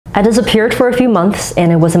I disappeared for a few months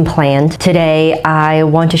and it wasn't planned. Today, I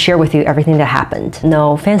want to share with you everything that happened.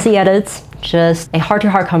 No fancy edits, just a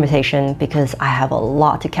heart-to-heart conversation because I have a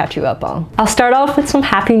lot to catch you up on. I'll start off with some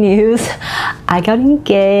happy news. I got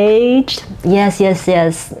engaged. Yes.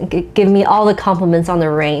 Give me all the compliments on the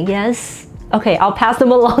ring. Yes. Okay, I'll pass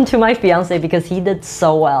them along to my fiance because he did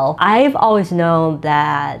so well. I've always known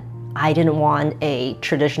that I didn't want a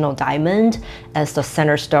traditional diamond as the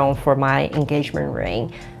center stone for my engagement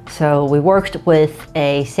ring. So we worked with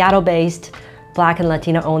a Seattle-based Black and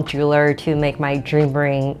Latino-owned jeweler to make my dream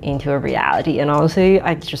ring into a reality. And honestly,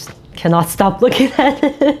 I just cannot stop looking at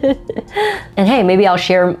it. And hey, maybe I'll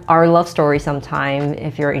share our love story sometime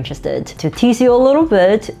if you're interested. To tease you a little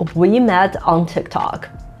bit, we met on TikTok.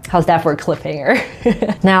 How's that for a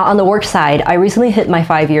cliffhanger? Now, on the work side, I recently hit my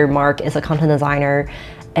 5-year mark as a content designer,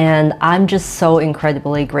 and I'm just so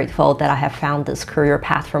incredibly grateful that I have found this career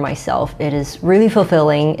path for myself. It is really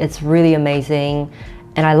fulfilling, it's really amazing,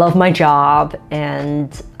 and I love my job,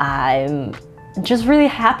 and I'm just really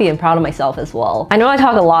happy and proud of myself as well. I know I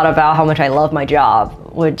talk a lot about how much I love my job,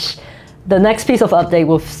 which the next piece of update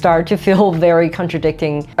will start to feel very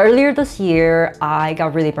contradicting. Earlier this year, I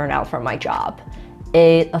got really burned out from my job.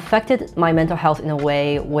 It affected my mental health in a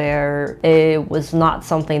way where it was not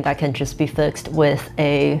something that can just be fixed with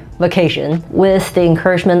a vacation. With the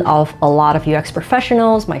encouragement of a lot of UX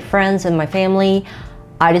professionals, my friends, and my family,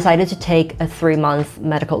 I decided to take a 3-month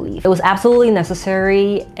medical leave. It was absolutely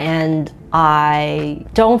necessary, and I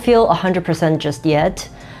don't feel 100% just yet,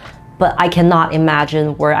 but I cannot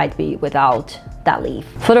imagine where I'd be without that leave.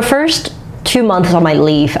 For the first 2 months of my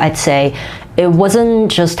leave, I'd say, it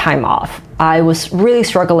wasn't just time off. I was really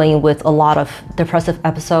struggling with a lot of depressive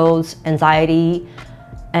episodes, anxiety,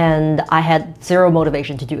 and I had zero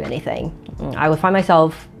motivation to do anything. I would find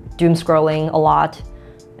myself doom scrolling a lot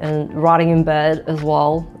and rotting in bed as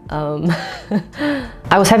well.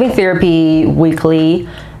 I was having therapy weekly,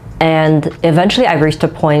 and eventually I reached a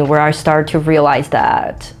point where I started to realize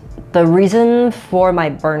that the reason for my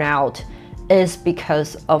burnout is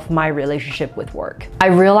because of my relationship with work. I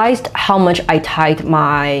realized how much I tied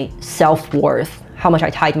my self-worth, how much I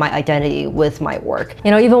tied my identity with my work.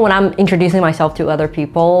 You know, even when I'm introducing myself to other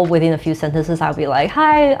people, within a few sentences, I'll be like,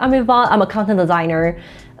 hi, I'm Yvonne, I'm a content designer.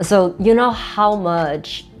 So you know how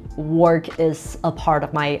much work is a part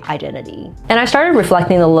of my identity. And I started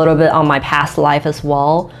reflecting a little bit on my past life as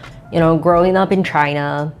well. You know, growing up in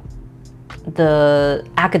China, the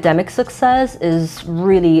academic success is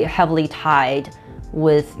really heavily tied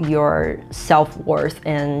with your self-worth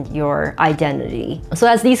and your identity. So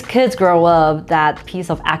as these kids grow up, that piece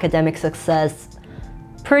of academic success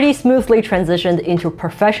pretty smoothly transitioned into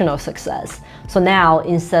professional success. So now,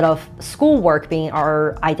 instead of schoolwork being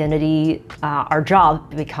our identity, our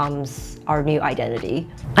job becomes our new identity.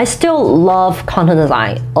 I still love content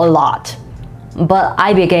design a lot, but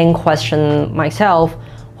I began questioning myself,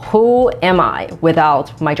 who am I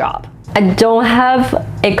without my job? I don't have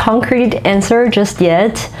a concrete answer just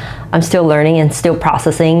yet. I'm still learning and still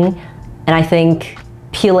processing. And I think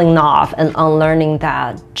peeling off and unlearning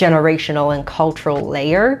that generational and cultural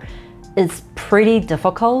layer is pretty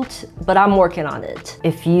difficult, but I'm working on it.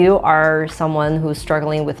 If you are someone who's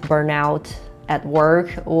struggling with burnout at work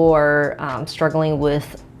or struggling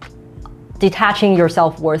with detaching your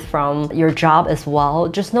self-worth from your job as well,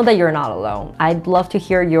 just know that you're not alone. I'd love to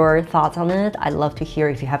hear your thoughts on it. I'd love to hear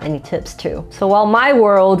if you have any tips too. So while my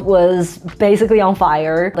world was basically on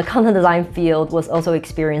fire, the content design field was also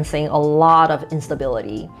experiencing a lot of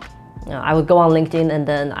instability. You know, I would go on LinkedIn and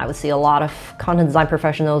then I would see a lot of content design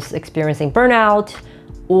professionals experiencing burnout,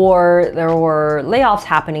 or there were layoffs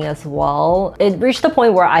happening as well. It reached the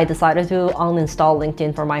point where I decided to uninstall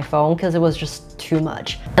LinkedIn from my phone because it was just too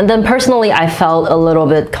much. And then personally, I felt a little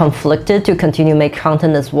bit conflicted to continue make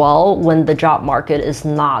content as well when the job market is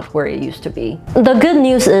not where it used to be. The good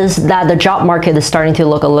news is that the job market is starting to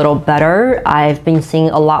look a little better. I've been seeing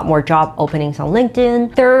a lot more job openings on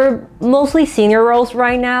LinkedIn. They're mostly senior roles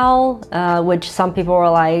right now, which some people are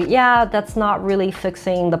like, yeah, that's not really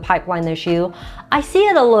fixing the pipeline issue. I see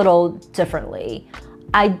it a little differently.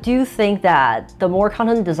 I do think that the more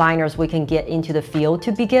content designers we can get into the field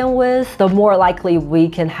to begin with, the more likely we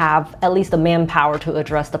can have at least the manpower to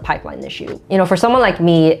address the pipeline issue. You know, for someone like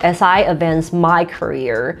me, as I advance my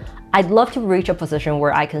career, I'd love to reach a position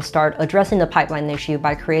where I can start addressing the pipeline issue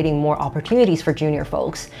by creating more opportunities for junior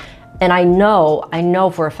folks. And I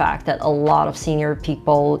know for a fact that a lot of senior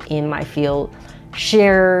people in my field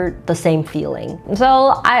share the same feeling.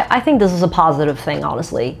 So I think this is a positive thing,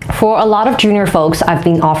 honestly. For a lot of junior folks, I've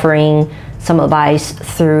been offering some advice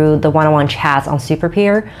through the one-on-one chats on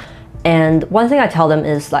Superpeer. And one thing I tell them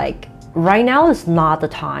is like, right now is not the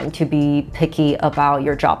time to be picky about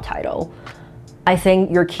your job title. I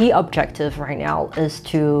think your key objective right now is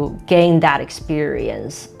to gain that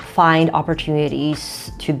experience, find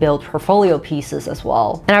opportunities to build portfolio pieces as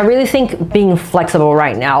well. And I really think being flexible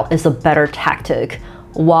right now is a better tactic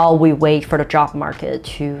while we wait for the job market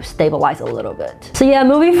to stabilize a little bit. So yeah,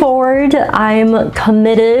 moving forward, I'm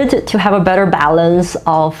committed to have a better balance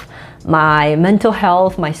of my mental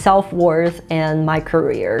health, my self-worth, and my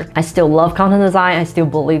career. I still love content design, I still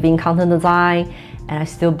believe in content design, and I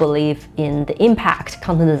still believe in the impact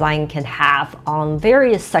content design can have on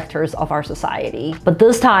various sectors of our society. But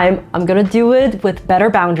this time, I'm gonna do it with better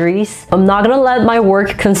boundaries. I'm not gonna let my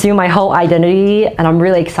work consume my whole identity, and I'm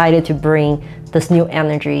really excited to bring this new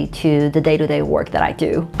energy to the day-to-day work that I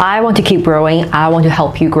do. I want to keep growing. I want to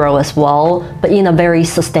help you grow as well, but in a very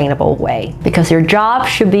sustainable way, because your job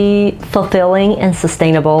should be fulfilling and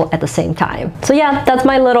sustainable at the same time. So yeah, that's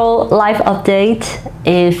my little life update.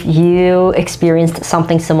 If you experienced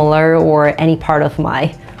something similar or any part of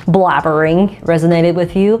my blabbering resonated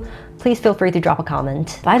with you, please feel free to drop a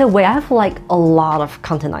comment. By the way, I have like a lot of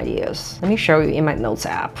content ideas. Let me show you in my notes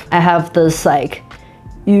app. I have this like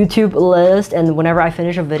YouTube list, and whenever I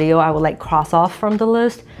finish a video, I would like cross off from the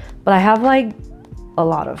list, but I have like a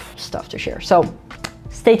lot of stuff to share. So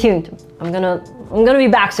stay tuned. I'm gonna be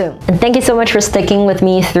back soon. And thank you so much for sticking with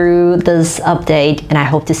me through this update, and I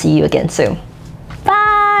hope to see you again soon.